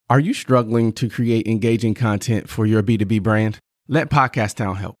Are you struggling to create engaging content for your B2B brand? Let Podcast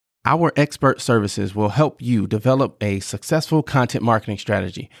Town help. Our expert services will help you develop a successful content marketing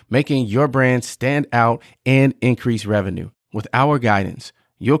strategy, making your brand stand out and increase revenue. With our guidance,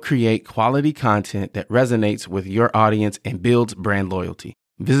 you'll create quality content that resonates with your audience and builds brand loyalty.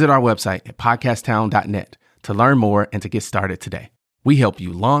 Visit our website at podcasttown.net to learn more and to get started today. We help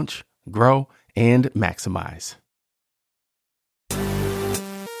you launch, grow, and maximize.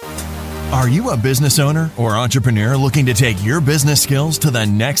 Are you a business owner or entrepreneur looking to take your business skills to the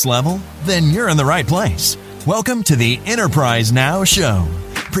next level? Then you're in the right place. Welcome to the Enterprise Now Show.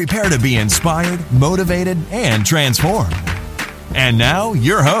 Prepare to be inspired, motivated, and transformed. And now,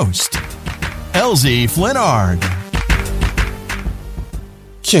 your host, LZ Flinnard.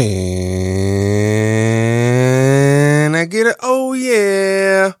 Can I get it? Oh,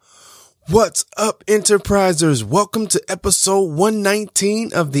 yeah. What's up, Enterprisers? Welcome to episode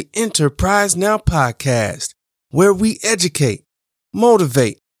 119 of the Enterprise Now podcast, where we educate,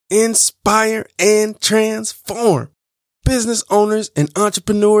 motivate, inspire, and transform business owners and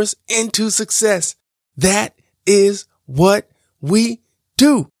entrepreneurs into success. That is what we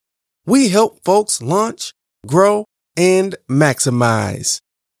do. We help folks launch, grow, and maximize.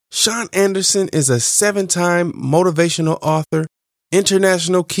 Sean Anderson is a 7-time motivational author,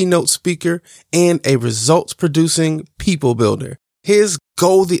 international keynote speaker, and a results-producing people builder. His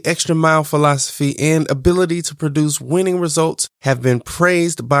Go the Extra Mile philosophy and ability to produce winning results have been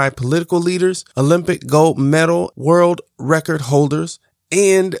praised by political leaders, Olympic gold medal world record holders,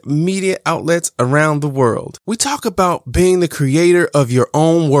 and media outlets around the world. We talk about being the creator of your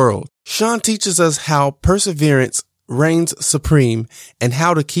own world. Sean teaches us how perseverance reigns supreme and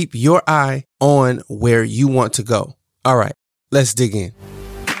how to keep your eye on where you want to go. All right. Let's dig in.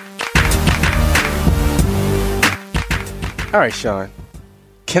 All right, Sean.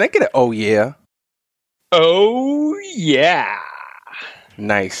 Can I get an oh yeah? Oh yeah.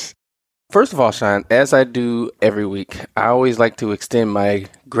 Nice. First of all, Sean, as I do every week, I always like to extend my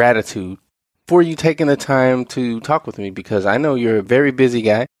gratitude for you taking the time to talk with me because I know you're a very busy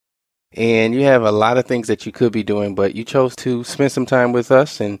guy and you have a lot of things that you could be doing, but you chose to spend some time with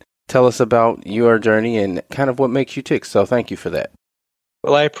us and tell us about your journey and kind of what makes you tick. So thank you for that.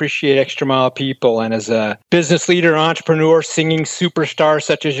 Well, I appreciate Extra Mile people. And as a business leader, entrepreneur, singing superstar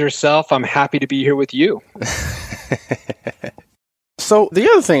such as yourself, I'm happy to be here with you. So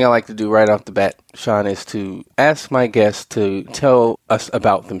the other thing I like to do right off the bat, Sean, is to ask my guests to tell us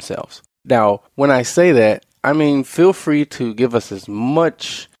about themselves. Now, when I say that, I mean, feel free to give us as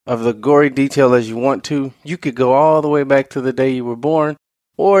much of the gory detail as you want to. You could go all the way back to the day you were born,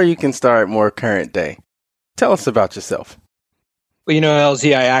 or you can start more current day. Tell us about yourself. Well, you know,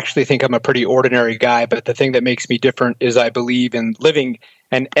 LZ, I actually think I'm a pretty ordinary guy, but the thing that makes me different is I believe in living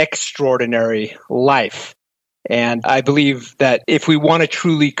an extraordinary life. And I believe that if we want to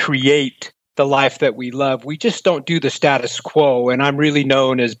truly create the life that we love, we just don't do the status quo. And I'm really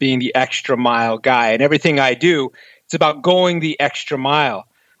known as being the extra mile guy. And everything I do, it's about going the extra mile.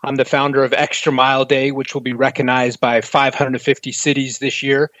 I'm the founder of Extra Mile Day, which will be recognized by 550 cities this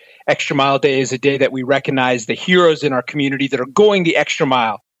year. Extra Mile Day is a day that we recognize the heroes in our community that are going the extra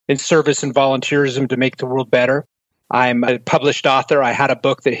mile in service and volunteerism to make the world better. I'm a published author. I had a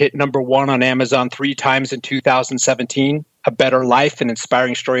book that hit #1 on Amazon 3 times in 2017, A Better Life, an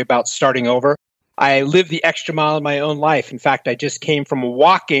inspiring story about starting over. I live the extra mile in my own life. In fact, I just came from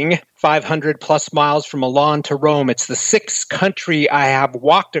walking 500 plus miles from Milan to Rome. It's the 6th country I have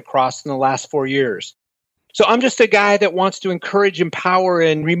walked across in the last 4 years. So I'm just a guy that wants to encourage, empower,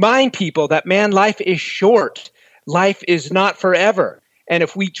 and remind people that, man, life is short. Life is not forever. And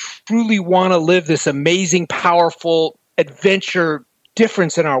if we truly want to live this amazing, powerful adventure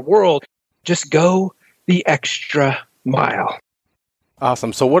difference in our world, just go the extra mile.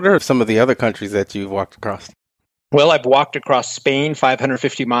 Awesome. So what are some of the other countries that you've walked across? Well, I've walked across Spain,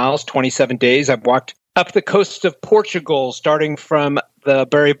 550 miles, 27 days. I've walked up the coast of Portugal, starting from the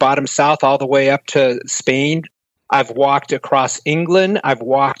very bottom south all the way up to Spain. I've walked across England. I've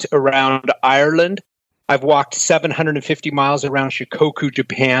walked around Ireland. I've walked 750 miles around Shikoku,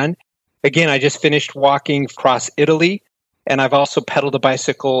 Japan. Again, I just finished walking across Italy. And I've also pedaled a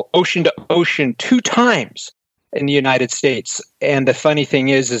bicycle ocean to ocean 2 times in the United States. And the funny thing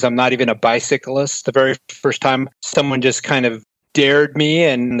is I'm not even a bicyclist. The very first time someone just kind of dared me,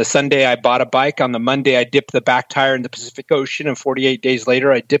 and the Sunday I bought a bike. On the Monday, I dipped the back tire in the Pacific Ocean, and 48 days later,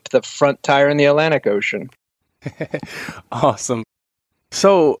 I dipped the front tire in the Atlantic Ocean. Awesome.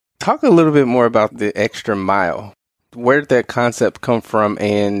 So talk a little bit more about the extra mile. Where did that concept come from,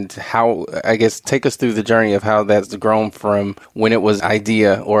 and how, I guess, take us through the journey of how that's grown from when it was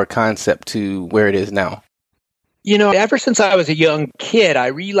idea or a concept to where it is now? You know, ever since I was a young kid, I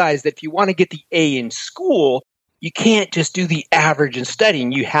realized that if you want to get the A in school, you can't just do the average in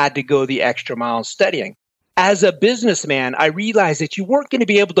studying. You had to go the extra mile in studying. As a businessman, I realized that you weren't going to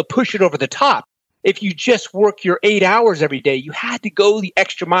be able to push it over the top. If you just work your 8 hours every day, you had to go the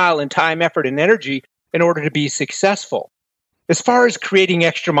extra mile in time, effort, and energy in order to be successful. As far as creating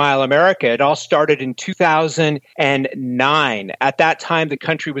Extra Mile America, it all started in 2009. At that time, the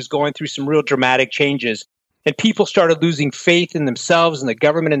country was going through some real dramatic changes, and people started losing faith in themselves and the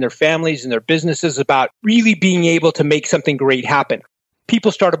government and their families and their businesses about really being able to make something great happen.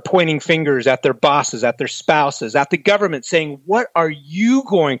 People started pointing fingers at their bosses, at their spouses, at the government, saying, "What are you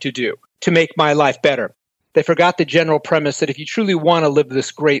going to do to make my life better?" They forgot the general premise that if you truly want to live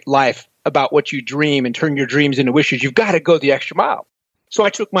this great life about what you dream and turn your dreams into wishes, you've got to go the extra mile. So I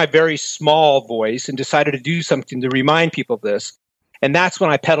took my very small voice and decided to do something to remind people of this. And that's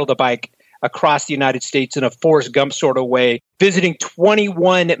when I pedaled a bike across the United States in a Forrest Gump sort of way, visiting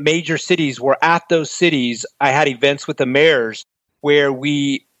 21 major cities, where at those cities, I had events with the mayors where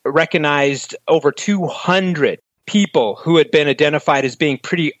we recognized over 200 people who had been identified as being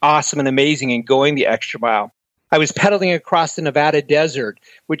pretty awesome and amazing and going the extra mile. I was pedaling across the Nevada desert,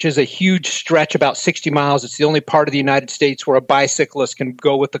 which is a huge stretch, about 60 miles. It's the only part of the United States where a bicyclist can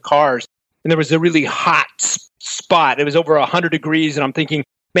go with the cars. And there was a really hot spot. It was over 100 degrees. And I'm thinking,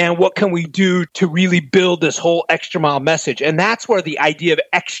 man, what can we do to really build this whole extra mile message? And that's where the idea of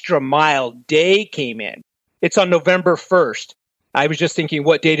Extra Mile Day came in. It's on November 1st. I was just thinking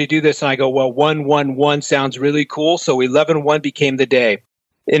what day to do this. And I go, well, 111 sounds really cool. So 11-1 became the day.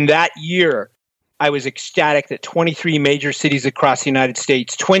 In that year, I was ecstatic that 23 major cities across the United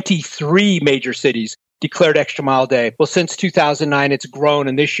States, 23 major cities declared Extra Mile Day. Well, since 2009, it's grown,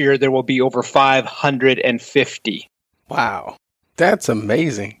 and this year there will be over 550. Wow, that's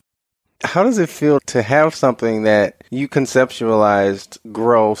amazing. How does it feel to have something that you conceptualized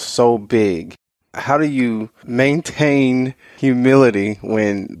grow so big? How do you maintain humility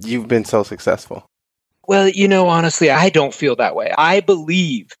when you've been so successful? Well, you know, honestly, I don't feel that way. I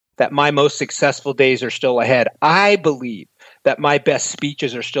believe that my most successful days are still ahead. I believe that my best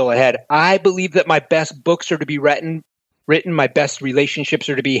speeches are still ahead. I believe that my best books are to be written, my best relationships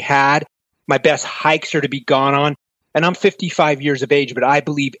are to be had, my best hikes are to be gone on. And I'm 55 years of age, but I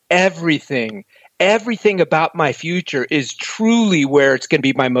believe everything about my future is truly where it's going to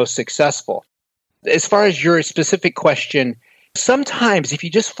be my most successful. As far as your specific question, sometimes if you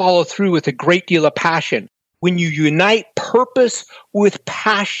just follow through with a great deal of passion, when you unite purpose with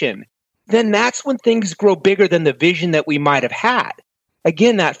passion, then that's when things grow bigger than the vision that we might have had.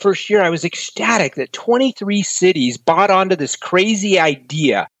 Again, that first year, I was ecstatic that 23 cities bought onto this crazy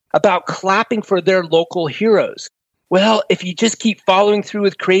idea about clapping for their local heroes. Well, if you just keep following through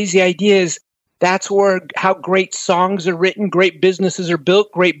with crazy ideas, that's where how great songs are written, great businesses are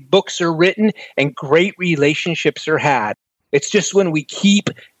built, great books are written, and great relationships are had. It's just when we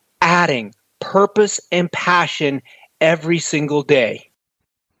keep adding purpose and passion every single day.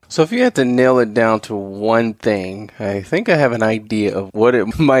 So if you had to nail it down to one thing, I think I have an idea of what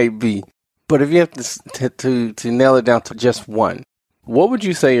it might be. But if you have to nail it down to just one, what would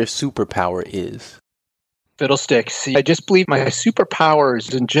you say your superpower is? Fiddlesticks. I just believe my superpower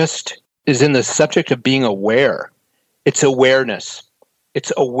is in the subject of being aware. It's awareness.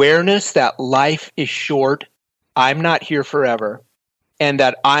 It's awareness that life is short. I'm not here forever. And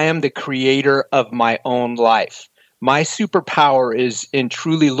that I am the creator of my own life. My superpower is in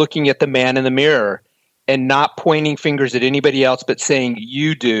truly looking at the man in the mirror and not pointing fingers at anybody else, but saying,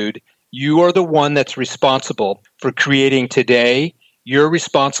 you, dude, you are the one that's responsible for creating today. You're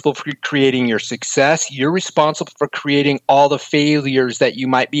responsible for creating your success. You're responsible for creating all the failures that you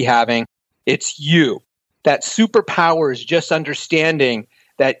might be having. It's you. That superpower is just understanding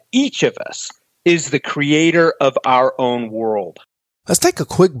that each of us is the creator of our own world. Let's take a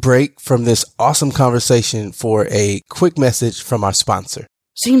quick break from this awesome conversation for a quick message from our sponsor.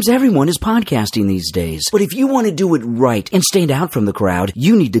 Seems everyone is podcasting these days, but if you want to do it right and stand out from the crowd,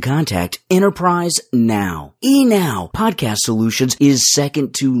 you need to contact Enterprise Now. eNow Podcast Solutions is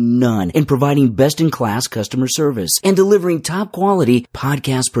second to none in providing best-in-class customer service and delivering top-quality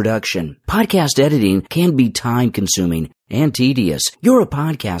podcast production. Podcast editing can be time-consuming and tedious. You're a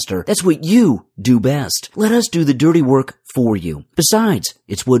podcaster. That's what you do best. Let us do the dirty work for you. Besides,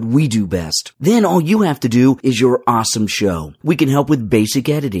 it's what we do best. Then all you have to do is your awesome show. We can help with basic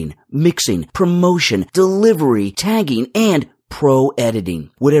editing, mixing, promotion, delivery, tagging, and pro editing.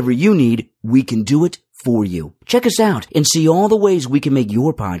 Whatever you need, we can do it for you. Check us out and see all the ways we can make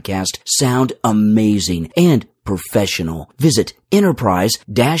your podcast sound amazing and professional. Visit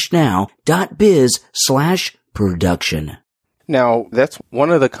enterprise-now.biz/production. Now, that's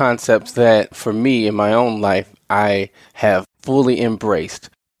one of the concepts that for me in my own life, I have fully embraced.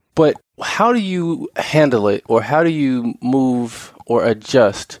 But how do you handle it, or how do you move or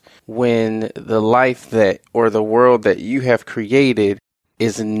adjust when the life that, or the world that you have created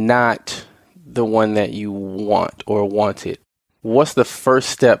is not the one that you want or wanted? What's the first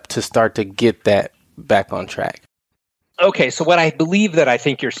step to start to get that back on track? Okay, so what I believe that I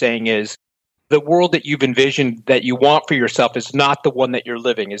think you're saying is the world that you've envisioned that you want for yourself is not the one that you're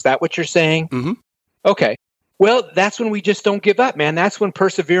living. Is that what you're saying? Mm-hmm. Okay. Well, that's when we just don't give up, man. That's when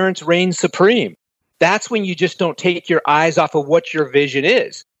perseverance reigns supreme. That's when you just don't take your eyes off of what your vision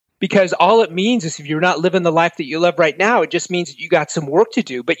is. Because all it means is if you're not living the life that you love right now, it just means that you got some work to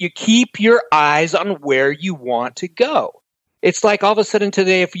do. But you keep your eyes on where you want to go. It's like all of a sudden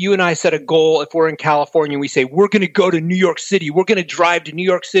today, if you and I set a goal, if we're in California, we say, we're going to go to New York City. We're going to drive to New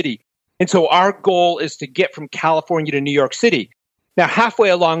York City. And so our goal is to get from California to New York City. Now, halfway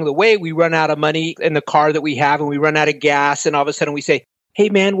along the way, we run out of money in the car that we have and we run out of gas. And all of a sudden we say, hey,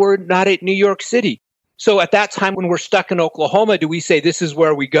 man, we're not at New York City. So at that time when we're stuck in Oklahoma, do we say this is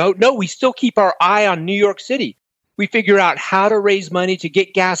where we go? No, we still keep our eye on New York City. We figure out how to raise money to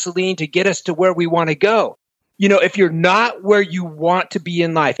get gasoline to get us to where we want to go. You know, if you're not where you want to be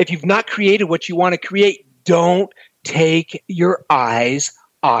in life, if you've not created what you want to create, don't take your eyes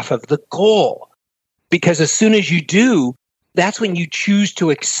off of the goal. Because as soon as you do, that's when you choose to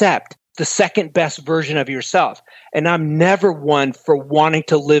accept the second best version of yourself. And I'm never one for wanting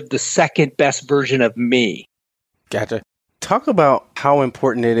to live the second best version of me. Gotcha. Talk about how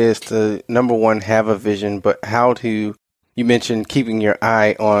important it is to, number one, have a vision, but how to, you mentioned keeping your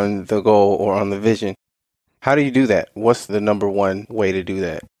eye on the goal or on the vision. How do you do that? What's the number one way to do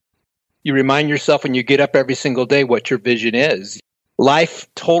that? You remind yourself when you get up every single day what your vision is. Life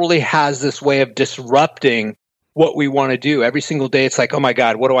totally has this way of disrupting what we want to do. Every single day, it's like, oh my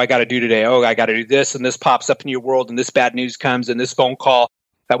God, what do I got to do today? Oh, I got to do this, and this pops up in your world, and this bad news comes, and this phone call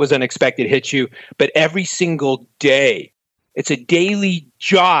that was unexpected hits you. But every single day, it's a daily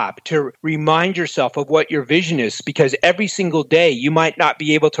job to remind yourself of what your vision is, because every single day, you might not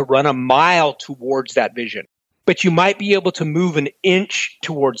be able to run a mile towards that vision, but you might be able to move an inch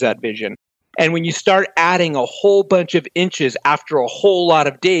towards that vision. And when you start adding a whole bunch of inches after a whole lot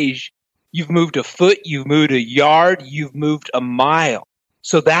of days, you've moved a foot, you've moved a yard, you've moved a mile.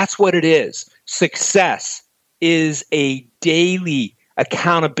 So that's what it is. Success is a daily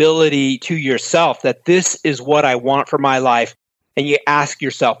accountability to yourself that this is what I want for my life. And you ask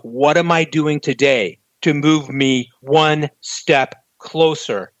yourself, what am I doing today to move me one step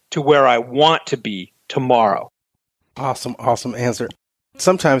closer to where I want to be tomorrow? Awesome answer.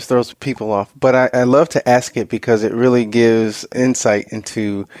 Sometimes throws people off, but I love to ask it because it really gives insight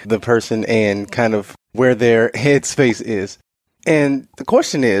into the person and kind of where their headspace is. And the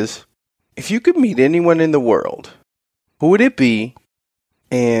question is, if you could meet anyone in the world, who would it be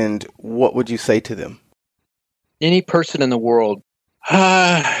and what would you say to them? Any person in the world.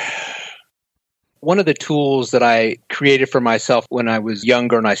 One of the tools that I created for myself when I was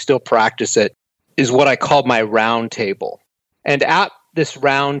younger, and I still practice it, is what I call my round table. And at this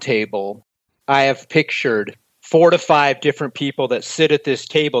round table, I have pictured 4 to 5 different people that sit at this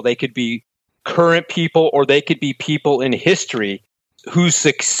table. They could be current people or they could be people in history whose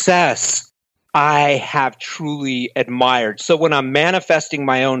success I have truly admired. So when I'm manifesting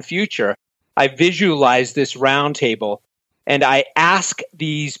my own future, I visualize this round table and I ask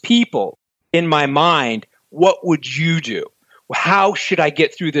these people in my mind, what would you do? How should I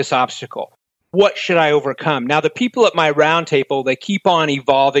get through this obstacle? What should I overcome? Now, the people at my round table, they keep on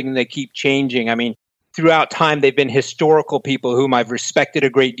evolving and they keep changing. I mean, throughout time, they've been historical people whom I've respected a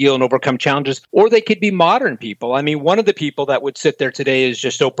great deal and overcome challenges, or they could be modern people. I mean, one of the people that would sit there today is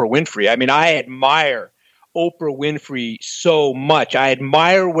just Oprah Winfrey. I mean, I admire Oprah Winfrey so much. I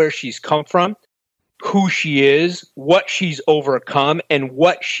admire where she's come from, who she is, what she's overcome, and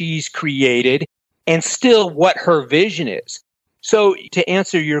what she's created, and still what her vision is. So to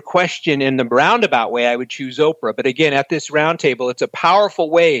answer your question in the roundabout way, I would choose Oprah. But again, at this round table, it's a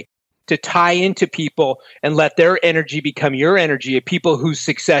powerful way to tie into people and let their energy become your energy, of people whose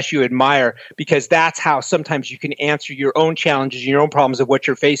success you admire, because that's how sometimes you can answer your own challenges and your own problems of what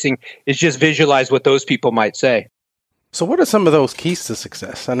you're facing, is just visualize what those people might say. So what are some of those keys to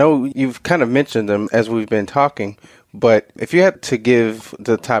success? I know you've kind of mentioned them as we've been talking, but if you had to give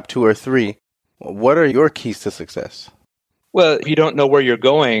the top 2 or 3, what are your keys to success? Well, if you don't know where you're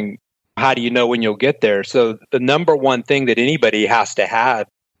going, how do you know when you'll get there? So the number one thing that anybody has to have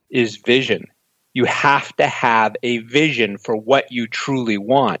is vision. You have to have a vision for what you truly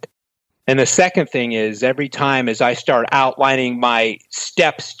want. And the second thing is, every time as I start outlining my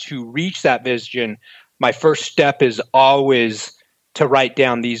steps to reach that vision, my first step is always to write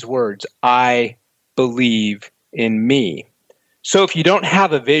down these words: I believe in me. So if you don't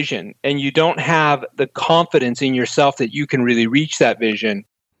have a vision and you don't have the confidence in yourself that you can really reach that vision,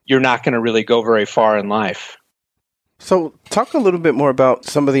 you're not going to really go very far in life. So talk a little bit more about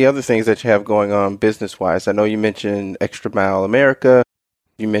some of the other things that you have going on business-wise. I know you mentioned Extra Mile America.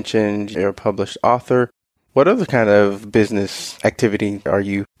 You mentioned you're a published author. What other kind of business activity are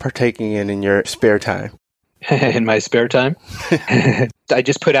you partaking in your spare time? In my spare time? I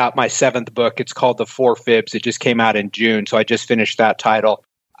just put out my 7th book. It's called The 4 Fibs. It just came out in June, so I just finished that title.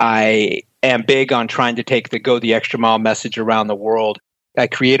 I am big on trying to take the Go the Extra Mile message around the world. I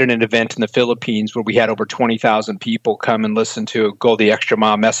created an event in the Philippines where we had over 20,000 people come and listen to Go the Extra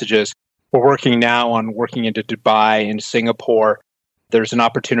Mile messages. We're working now on working into Dubai and Singapore. There's an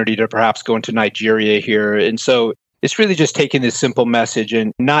opportunity to perhaps go into Nigeria here. And so it's really just taking this simple message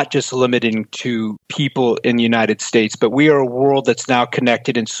and not just limiting to people in the United States, but we are a world that's now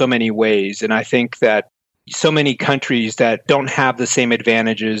connected in so many ways. And I think that so many countries that don't have the same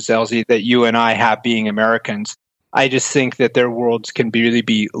advantages, Elsie, that you and I have being Americans, I just think that their worlds can really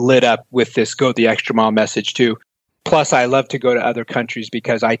be lit up with this Go the Extra Mile message too. Plus, I love to go to other countries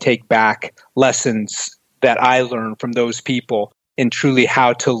because I take back lessons that I learned from those people and truly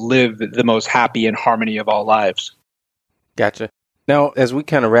how to live the most happy and harmony of all lives. Gotcha. Now, as we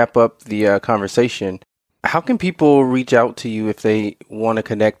kind of wrap up the conversation, how can people reach out to you if they want to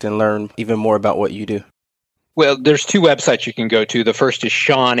connect and learn even more about what you do? Well, there's 2 websites you can go to. The first is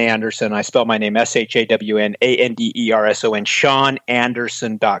Shawn Anderson. I spell my name ShawnAnderson,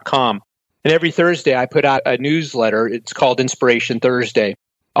 ShawnAnderson.com. And every Thursday I put out a newsletter. It's called Inspiration Thursday.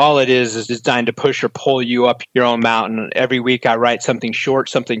 All it is designed to push or pull you up your own mountain. Every week I write something short,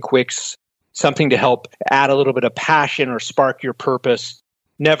 something quick, something to help add a little bit of passion or spark your purpose.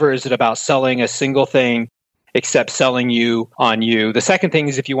 Never is it about selling a single thing except selling you on you. The second thing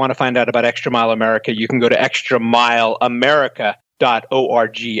is, if you want to find out about Extra Mile America, you can go to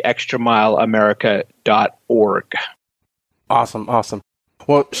extramileamerica.org, extramileamerica.org. Awesome.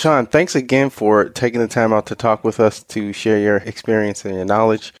 Well, Shawn, thanks again for taking the time out to talk with us to share your experience and your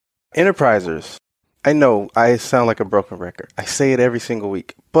knowledge. Enterprisers, I know I sound like a broken record. I say it every single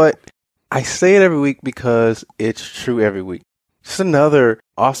week, but I say it every week because it's true every week. Just another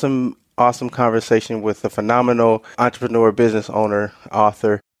awesome conversation with a phenomenal entrepreneur, business owner,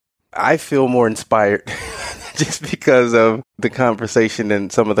 author. I feel more inspired just because of the conversation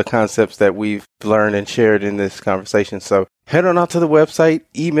and some of the concepts that we've learned and shared in this conversation. So head on out to the website,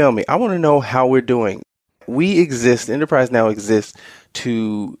 email me. I want to know how we're doing. We exist, Enterprise Now exists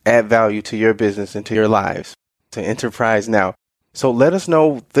to add value to your business and to your lives, to Enterprise Now. So let us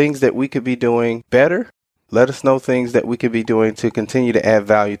know things that we could be doing better. Let us know things that we could be doing to continue to add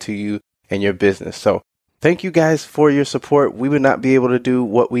value to you and your business. So thank you guys for your support. We would not be able to do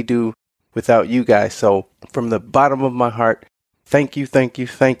what we do without you guys. So from the bottom of my heart, thank you.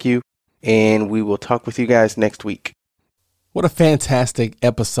 And we will talk with you guys next week. What a fantastic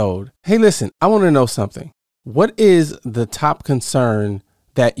episode. Hey, listen, I want to know something. What is the top concern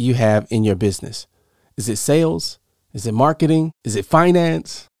that you have in your business? Is it sales? Is it marketing? Is it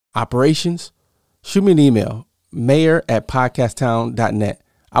finance? Operations? Shoot me an email, mayor@podcasttown.net.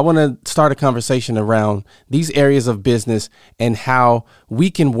 I want to start a conversation around these areas of business and how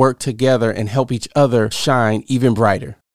we can work together and help each other shine even brighter.